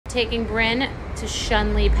Taking Bryn to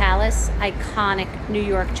Shun Palace, iconic New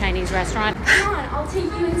York Chinese restaurant. Come on, I'll take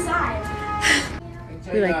you inside.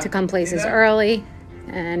 We like to come places early,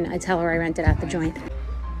 and I tell her I rented out the joint.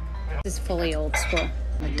 This is fully old school.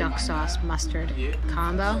 The duck sauce mustard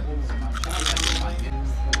combo.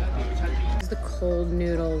 This is the cold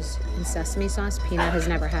noodles and sesame sauce. Peanut has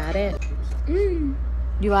never had it.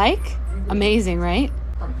 You like? Amazing, right?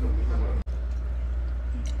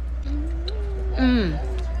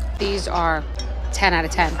 These are 10 out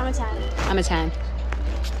of 10. I'm a 10. I'm a 10.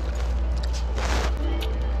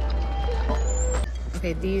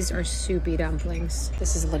 Okay, these are soupy dumplings.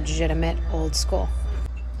 This is legitimate old school.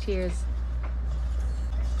 Cheers.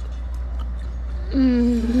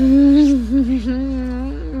 This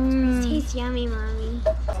tastes yummy, Mommy.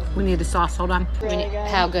 We need the sauce, hold on.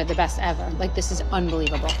 How good, the best ever. Like, this is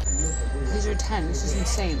unbelievable. These are 10, this is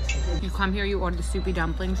insane. You come here, you order the soupy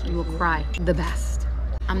dumplings, you will cry. The best.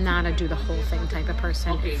 I'm not a do the whole thing type of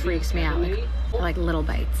person. It freaks me out, like little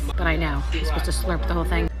bites. But I know, you're supposed to slurp the whole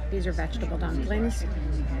thing. These are vegetable dumplings.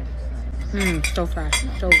 So fresh,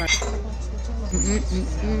 so fresh.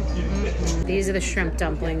 These are the shrimp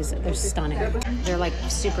dumplings. They're stunning. They're like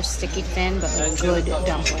super sticky thin, but like good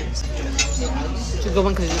dumplings. It's a good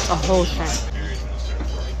one because it's a whole shrimp.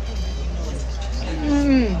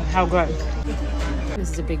 How good.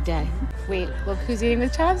 This is a big day. Wait, look who's eating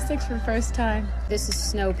with chopsticks for the first time. This is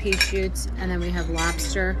snow pea shoots, and then we have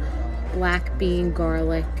lobster, black bean,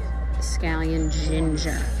 garlic, scallion,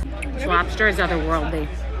 ginger. Lobster is otherworldly.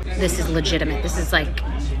 This is legitimate. This is like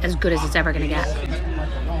as good as it's ever gonna get.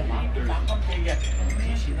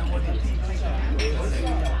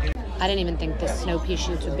 I didn't even think the snow pea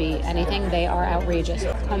shoots would be anything. They are outrageous.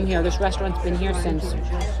 Come here. This restaurant's been here since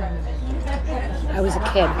I was a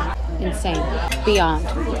kid. Insane. Beyond.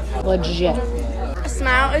 Legit. A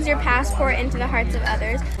smile is your passport into the hearts of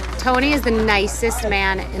others. Tony is the nicest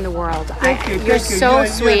man in the world. You're so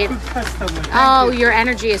sweet. Oh, your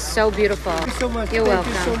energy is so beautiful. Thank you so much. You're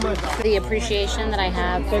welcome. Thank you so much. The appreciation that I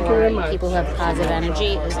have Thank you very for much. people who have positive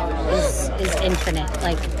energy is infinite.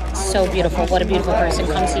 Like, so beautiful. What a beautiful person.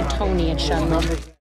 Come see Tony at Shun.